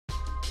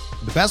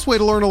The best way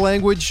to learn a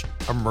language?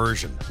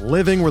 Immersion.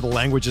 Living where the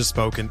language is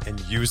spoken and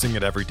using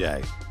it every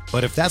day.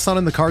 But if that's not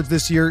in the cards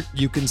this year,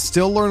 you can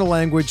still learn a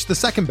language the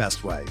second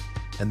best way,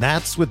 and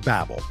that's with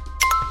Babbel.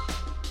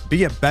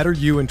 Be a better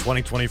you in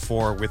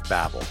 2024 with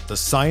Babbel, the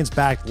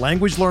science-backed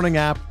language learning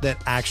app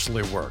that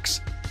actually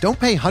works. Don't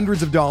pay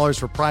hundreds of dollars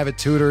for private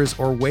tutors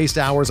or waste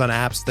hours on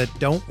apps that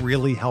don't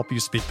really help you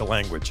speak the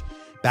language.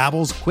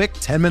 Babbel's quick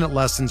 10-minute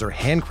lessons are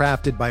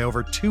handcrafted by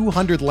over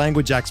 200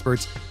 language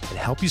experts and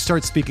help you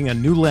start speaking a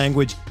new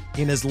language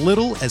in as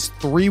little as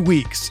 3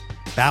 weeks.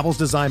 Babbel's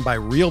designed by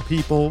real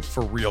people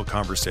for real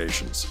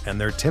conversations,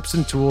 and their tips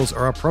and tools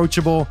are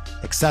approachable,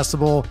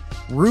 accessible,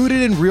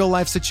 rooted in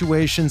real-life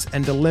situations,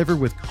 and delivered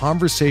with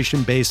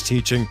conversation-based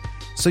teaching,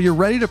 so you're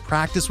ready to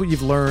practice what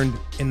you've learned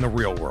in the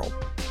real world.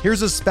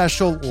 Here's a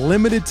special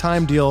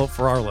limited-time deal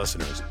for our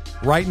listeners.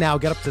 Right now,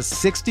 get up to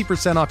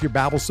 60% off your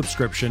Babbel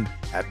subscription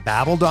at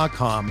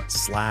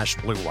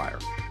babbel.com/Blue Wire.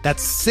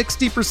 That's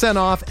 60%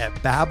 off at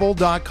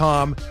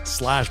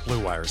babbel.com/Blue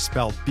Wire,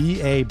 spelled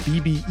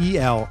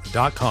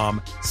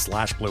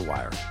BABBEL.com/Blue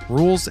Wire.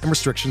 Rules and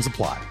restrictions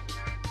apply.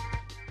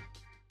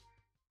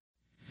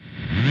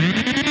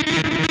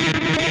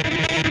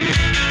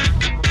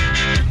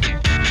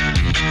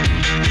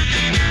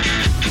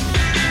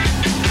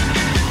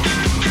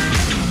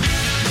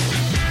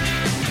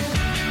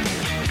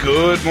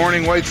 Good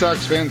morning, White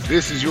Sox fans.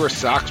 This is your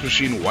Sox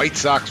Machine White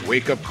Sox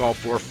wake-up call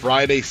for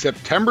Friday,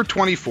 September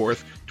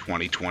 24th,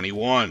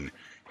 2021.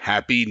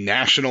 Happy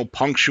National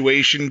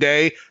Punctuation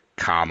Day,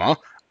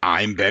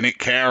 I'm Bennett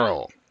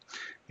Carroll.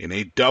 In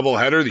a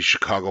doubleheader, the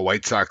Chicago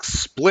White Sox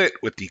split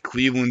with the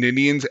Cleveland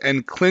Indians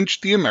and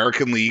clinched the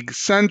American League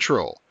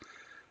Central.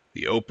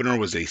 The opener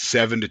was a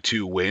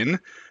 7-2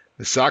 win.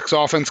 The Sox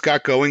offense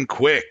got going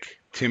quick.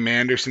 Tim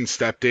Anderson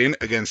stepped in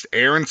against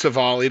Aaron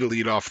Savali to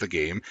lead off the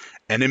game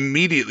and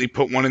immediately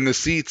put one in the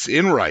seats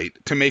in right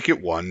to make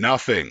it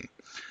 1-0.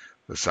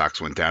 The Sox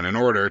went down in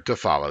order to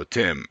follow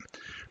Tim.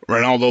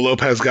 Reynaldo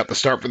Lopez got the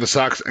start for the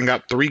Sox and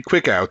got 3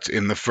 quick outs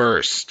in the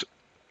first.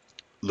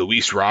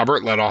 Luis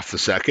Robert led off the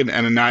second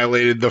and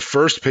annihilated the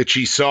first pitch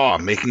he saw,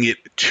 making it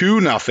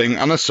 2-0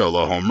 on a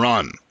solo home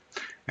run.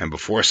 And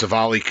before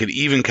Savali could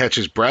even catch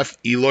his breath,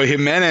 Eloy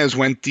Jimenez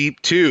went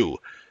deep too.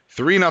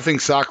 3-0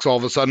 Sox all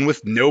of a sudden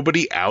with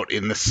nobody out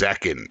in the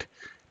second.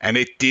 And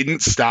it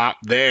didn't stop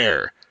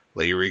there.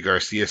 Leury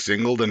Garcia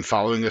singled, and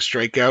following a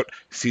strikeout,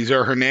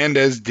 Cesar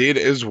Hernandez did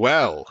as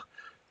well.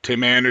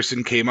 Tim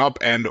Anderson came up,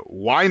 and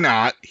why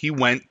not, he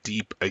went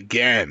deep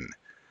again.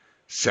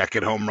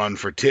 Second home run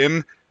for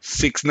Tim,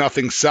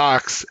 6-0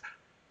 Sox.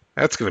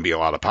 That's going to be a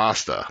lot of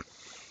pasta.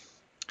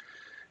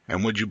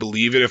 And would you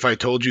believe it if I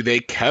told you they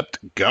kept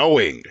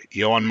going?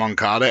 Yohan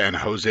Moncada and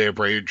Jose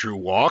Abreu drew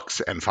walks,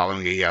 and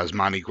following a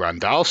Yasmani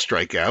Grandal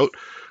strikeout,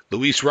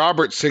 Luis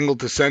Robert singled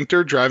to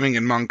center, driving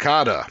in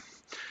Moncada.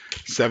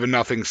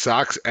 7-0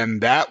 Sox,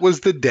 and that was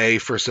the day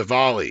for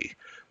Savali.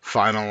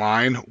 Final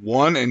line,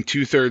 1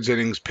 2/3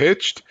 innings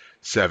pitched,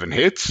 7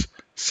 hits,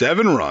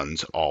 7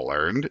 runs, all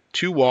earned,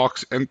 2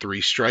 walks, and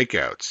 3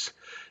 strikeouts.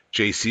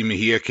 J.C.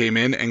 Mejia came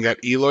in and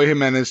got Eloy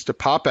Jimenez to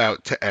pop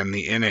out to end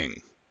the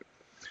inning.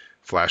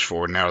 Flash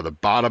forward now to the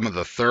bottom of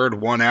the third,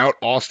 1 out.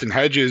 Austin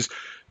Hedges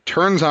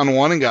turns on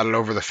one and got it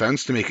over the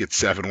fence to make it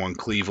 7-1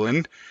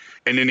 Cleveland.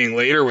 An inning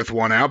later, with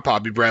 1 out,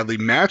 Bobby Bradley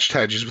matched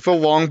Hedges with a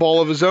long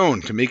ball of his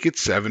own to make it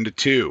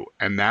 7-2,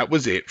 and that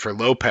was it for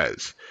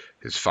Lopez.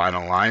 His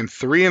final line,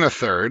 3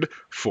 1/3,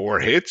 4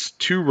 hits,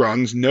 2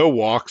 runs, no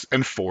walks,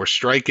 and 4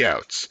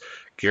 strikeouts.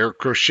 Garrett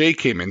Crochet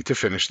came in to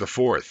finish the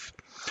fourth.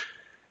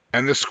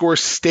 And the score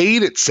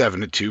stayed at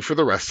 7-2 for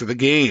the rest of the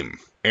game.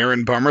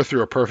 Aaron Bummer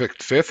threw a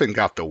perfect fifth and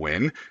got the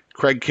win.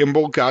 Craig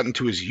Kimbrell got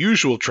into his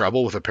usual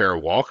trouble with a pair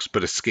of walks,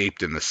 but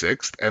escaped in the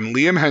sixth, and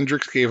Liam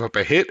Hendricks gave up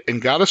a hit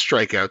and got a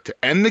strikeout to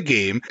end the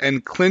game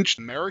and clinched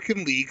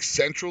American League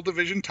Central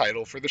Division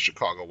title for the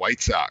Chicago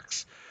White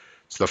Sox.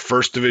 It's the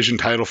first division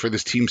title for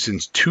this team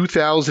since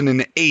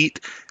 2008,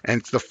 and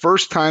it's the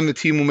first time the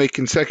team will make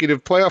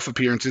consecutive playoff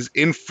appearances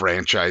in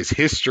franchise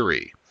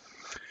history.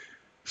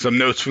 Some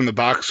notes from the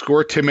box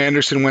score: Tim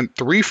Anderson went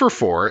 3 for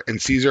 4,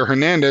 and Cesar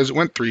Hernandez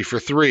went 3 for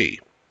 3.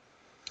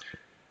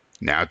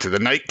 Now to the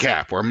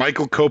nightcap, where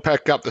Michael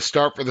Kopech got the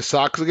start for the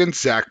Sox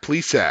against Zach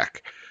Plesac.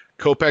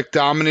 Kopech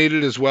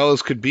dominated as well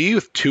as could be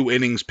with 2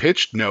 innings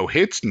pitched, no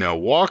hits, no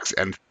walks,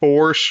 and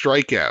 4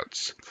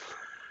 strikeouts.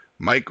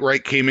 Mike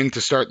Wright came in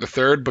to start the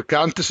third, but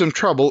got into some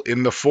trouble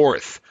in the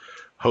fourth.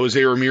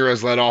 Jose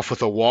Ramirez led off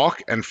with a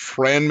walk, and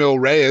Franmil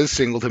Reyes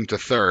singled him to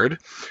third.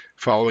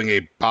 Following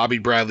a Bobby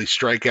Bradley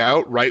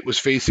strikeout, Wright was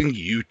facing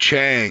Yu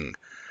Chang.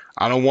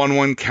 On a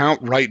 1-1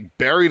 count, Wright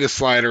buried a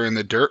slider in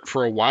the dirt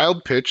for a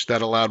wild pitch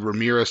that allowed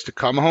Ramirez to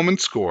come home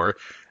and score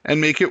and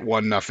make it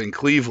 1-0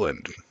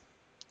 Cleveland.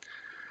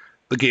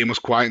 The game was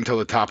quiet until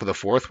the top of the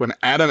fourth when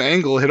Adam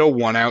Engel hit a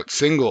 1-out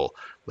single.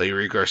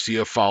 Leury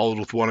Garcia followed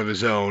with one of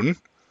his own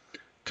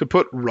to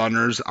put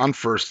runners on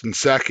first and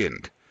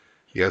second.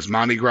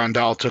 Yasmani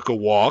Grandal took a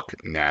walk,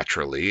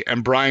 naturally,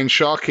 and Brian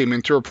Shaw came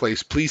in to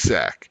replace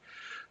Plesac.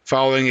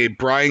 Following a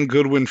Brian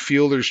Goodwin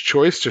fielder's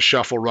choice to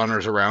shuffle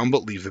runners around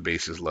but leave the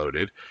bases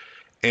loaded,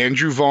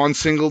 Andrew Vaughn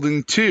singled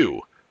in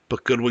 2,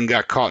 but Goodwin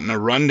got caught in a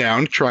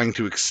rundown trying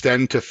to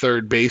extend to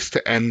third base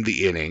to end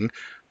the inning,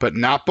 but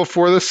not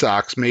before the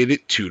Sox made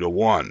it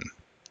 2-1.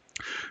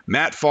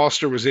 Matt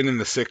Foster was in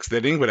the 6th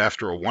inning, but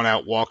after a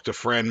one-out walk to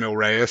Franmil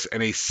Reyes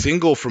and a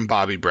single from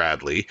Bobby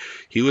Bradley,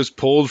 he was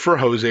pulled for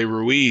Jose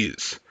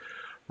Ruiz.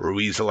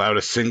 Ruiz allowed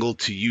a single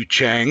to Yu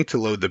Chang to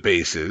load the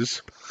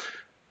bases.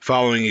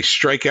 Following a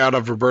strikeout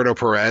of Roberto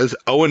Perez,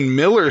 Owen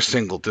Miller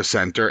singled to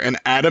center, and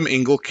Adam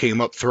Engel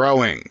came up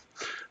throwing.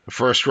 The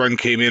first run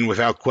came in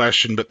without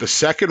question, but the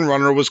second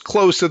runner was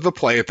close at the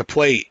play at the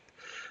plate.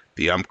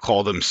 The ump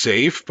called him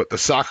safe, but the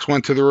Sox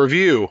went to the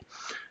review,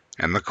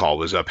 and the call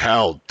was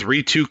upheld.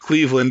 3-2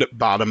 Cleveland,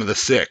 bottom of the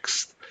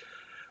 6th.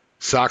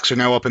 Sox are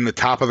now up in the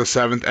top of the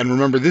 7th, and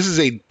remember, this is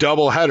a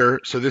doubleheader,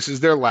 so this is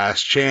their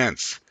last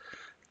chance.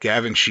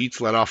 Gavin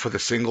Sheets led off with a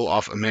single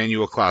off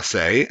Emmanuel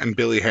Clase, and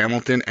Billy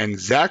Hamilton and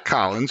Zach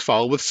Collins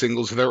followed with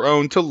singles of their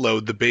own to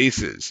load the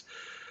bases.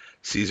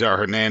 Cesar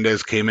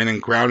Hernandez came in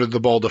and grounded the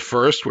ball to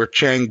first, where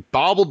Chang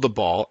bobbled the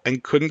ball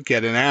and couldn't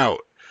get an out.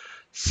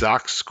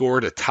 Sox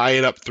scored to tie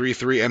it up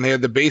 3-3, and they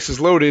had the bases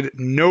loaded,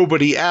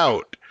 nobody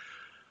out,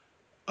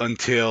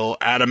 until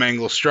Adam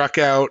Engel struck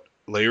out,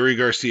 Larry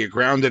Garcia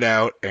grounded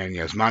out, and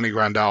Yasmani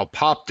Grandal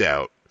popped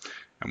out,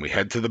 and we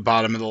head to the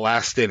bottom of the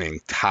last inning,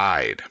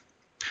 tied.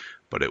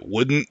 But it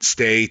wouldn't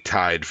stay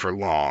tied for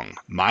long.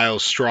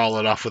 Miles Straw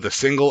led off with a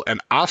single,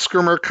 and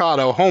Oscar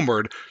Mercado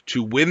homered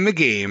to win the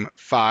game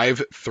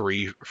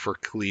 5-3 for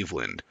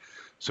Cleveland.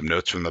 Some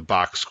notes from the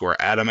box score.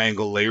 Adam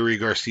Engel, Larry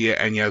Garcia,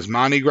 and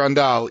Yasmani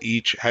Grandal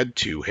each had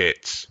 2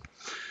 hits.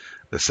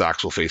 The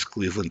Sox will face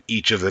Cleveland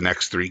each of the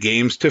next 3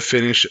 games to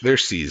finish their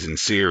season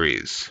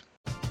series.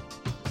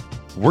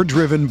 We're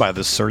driven by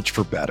the search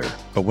for better.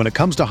 But when it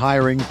comes to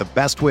hiring, the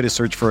best way to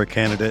search for a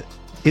candidate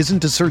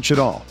isn't to search at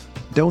all.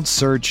 Don't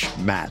search,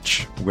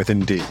 match with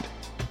Indeed.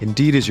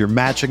 Indeed is your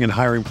matching and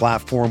hiring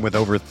platform with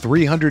over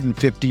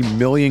 350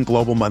 million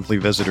global monthly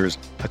visitors,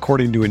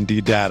 according to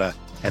Indeed data,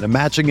 and a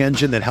matching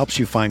engine that helps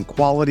you find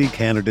quality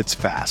candidates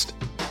fast.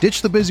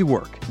 Ditch the busy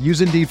work.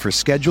 Use Indeed for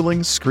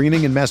scheduling,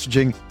 screening, and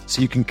messaging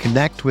so you can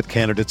connect with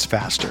candidates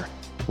faster.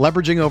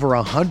 Leveraging over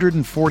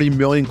 140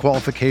 million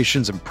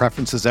qualifications and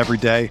preferences every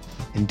day,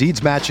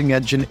 Indeed's matching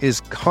engine is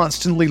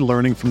constantly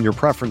learning from your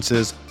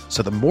preferences,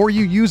 so the more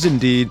you use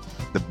Indeed,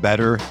 the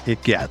better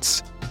it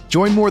gets.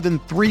 Join more than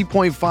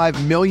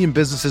 3.5 million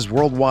businesses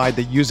worldwide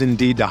that use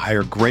Indeed to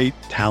hire great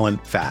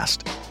talent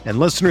fast. And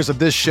listeners of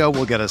this show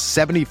will get a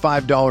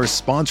 $75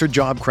 sponsored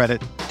job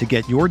credit to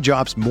get your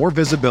jobs more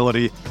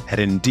visibility at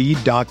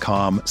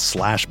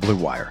Indeed.com/Blue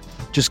Wire.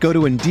 Just go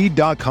to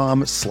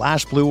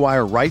Indeed.com/Blue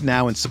Wire right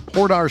now and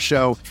support our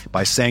show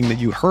by saying that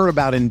you heard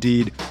about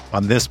Indeed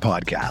on this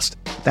podcast.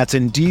 That's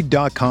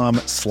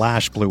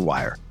Indeed.com/Blue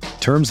Wire.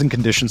 Terms and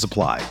conditions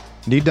apply.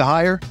 Need to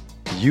hire?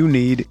 You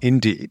need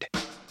Indeed.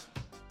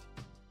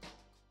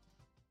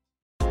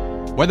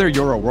 Whether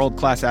you're a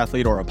world-class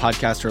athlete or a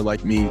podcaster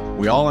like me,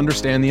 we all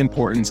understand the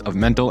importance of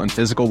mental and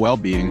physical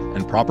well-being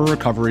and proper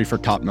recovery for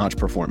top-notch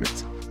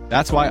performance.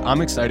 That's why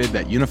I'm excited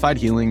that Unified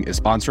Healing is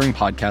sponsoring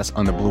podcasts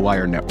on the Blue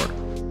Wire Network.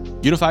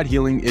 Unified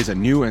Healing is a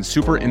new and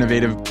super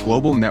innovative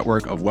global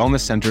network of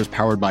wellness centers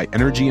powered by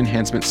Energy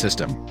Enhancement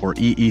System, or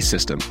EE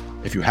System.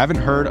 If you haven't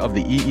heard of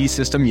the EE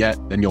System yet,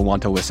 then you'll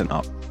want to listen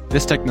up.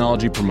 This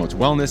technology promotes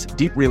wellness,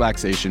 deep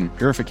relaxation,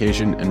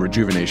 purification, and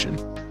rejuvenation.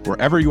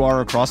 Wherever you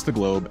are across the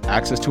globe,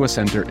 access to a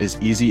center is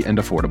easy and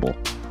affordable.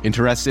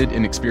 Interested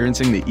in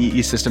experiencing the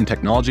EE System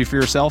technology for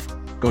yourself?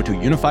 Go to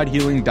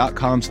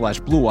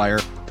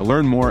unifiedhealing.com/bluewire to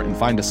learn more and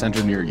find a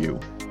center near you.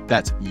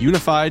 That's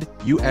unified,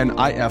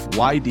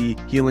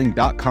 UNIFYD,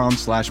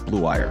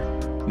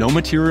 healing.com/bluewire. No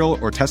material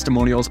or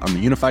testimonials on the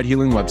Unified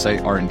Healing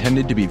website are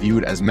intended to be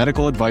viewed as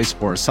medical advice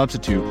or a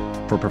substitute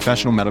for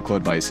professional medical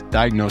advice,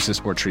 diagnosis,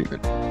 or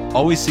treatment.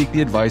 Always seek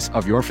the advice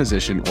of your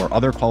physician or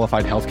other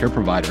qualified healthcare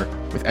provider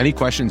with any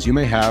questions you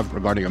may have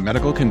regarding a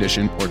medical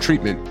condition or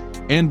treatment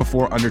and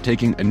before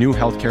undertaking a new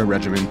healthcare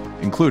regimen,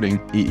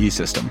 including EE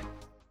System.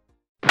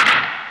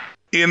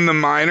 In the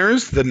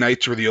minors, the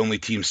Knights were the only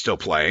team still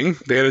playing.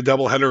 They had a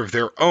doubleheader of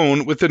their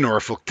own with the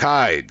Norfolk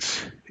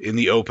Tides. In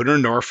the opener,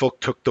 Norfolk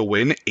took the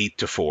win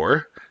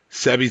 8-4.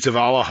 Sebi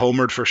Zavala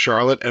homered for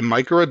Charlotte, and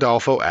Micah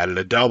Rodolfo added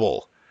a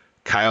double.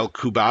 Kyle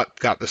Kubat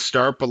got the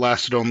start but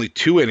lasted only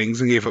 2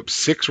 innings and gave up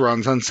 6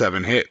 runs on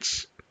 7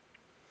 hits.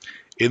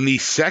 In the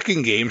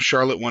second game,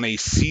 Charlotte won a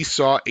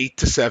seesaw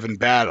 8-7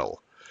 battle.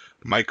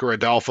 Micah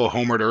Rodolfo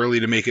homered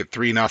early to make it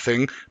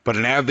 3-0, but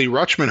an Adley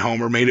Rutschman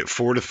homer made it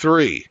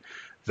 4-3.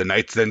 The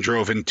Knights then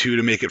drove in 2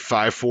 to make it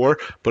 5-4,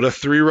 but a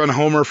 3-run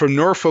homer from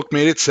Norfolk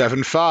made it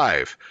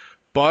 7-5.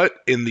 But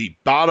in the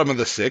bottom of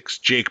the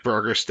 6th, Jake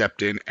Berger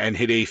stepped in and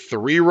hit a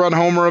 3-run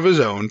homer of his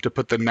own to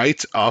put the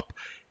Knights up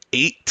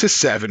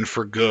 8-7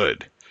 for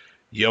good.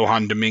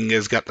 Johan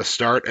Dominguez got the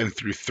start and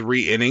threw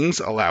 3 innings,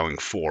 allowing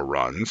 4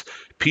 runs.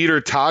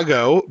 Peter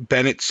Tago,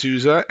 Bennett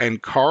Souza, and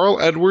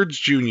Carl Edwards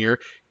Jr.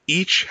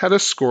 each had a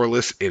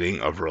scoreless inning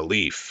of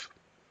relief.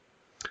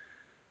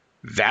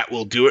 That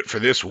will do it for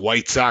this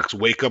White Sox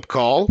wake-up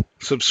call.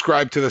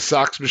 Subscribe to the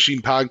Sox Machine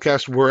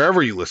podcast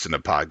wherever you listen to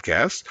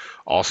podcasts.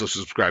 Also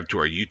subscribe to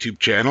our YouTube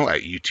channel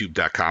at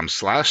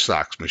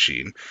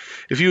youtube.com/SoxMachine.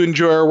 If you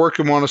enjoy our work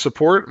and want to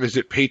support,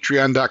 visit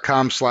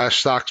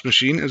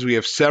patreon.com/SoxMachine, as we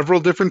have several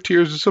different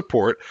tiers of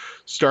support,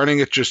 starting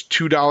at just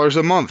 $2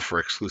 a month for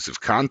exclusive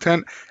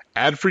content,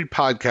 ad-free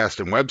podcast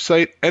and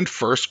website, and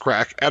first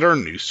crack at our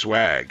new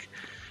swag.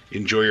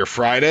 Enjoy your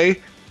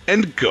Friday,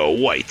 and go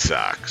White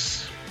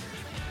Sox!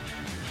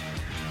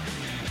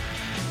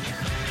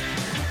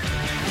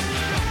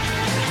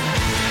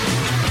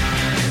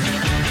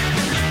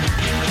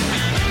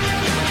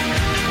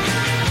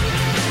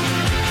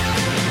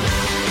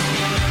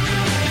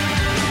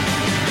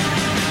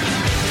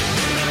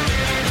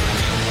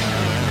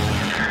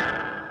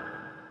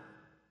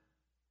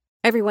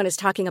 Everyone is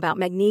talking about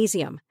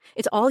magnesium.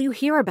 It's all you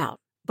hear about.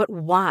 But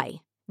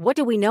why? What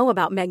do we know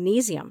about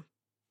magnesium?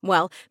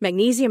 Well,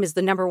 magnesium is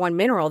the number one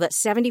mineral that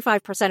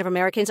 75% of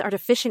Americans are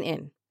deficient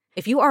in.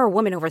 If you are a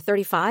woman over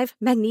 35,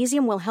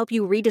 magnesium will help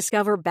you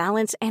rediscover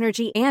balance,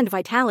 energy, and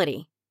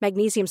vitality.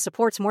 Magnesium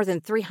supports more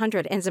than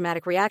 300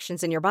 enzymatic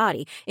reactions in your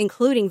body,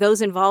 including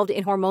those involved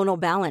in hormonal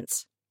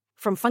balance.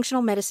 From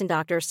functional medicine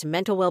doctors to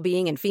mental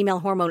well-being and female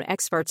hormone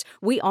experts,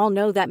 we all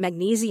know that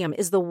magnesium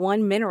is the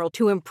one mineral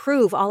to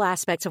improve all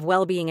aspects of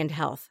well-being and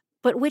health.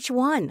 But which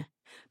one?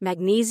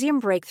 Magnesium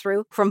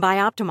Breakthrough from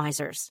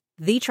Bioptimizers,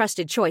 the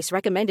trusted choice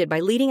recommended by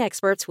leading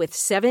experts with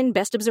 7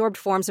 best-absorbed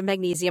forms of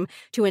magnesium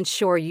to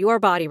ensure your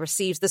body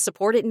receives the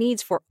support it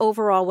needs for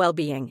overall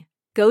well-being.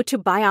 Go to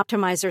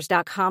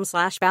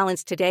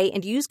bioptimizers.com/balance today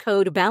and use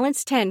code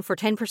BALANCE10 for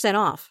 10%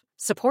 off.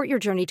 Support your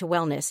journey to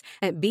wellness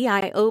at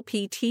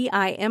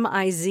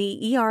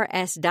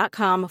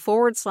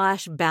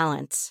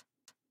bioptimizers.com/balance.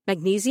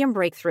 Magnesium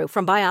Breakthrough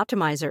from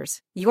Bioptimizers,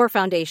 your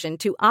foundation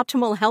to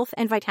optimal health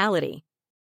and vitality.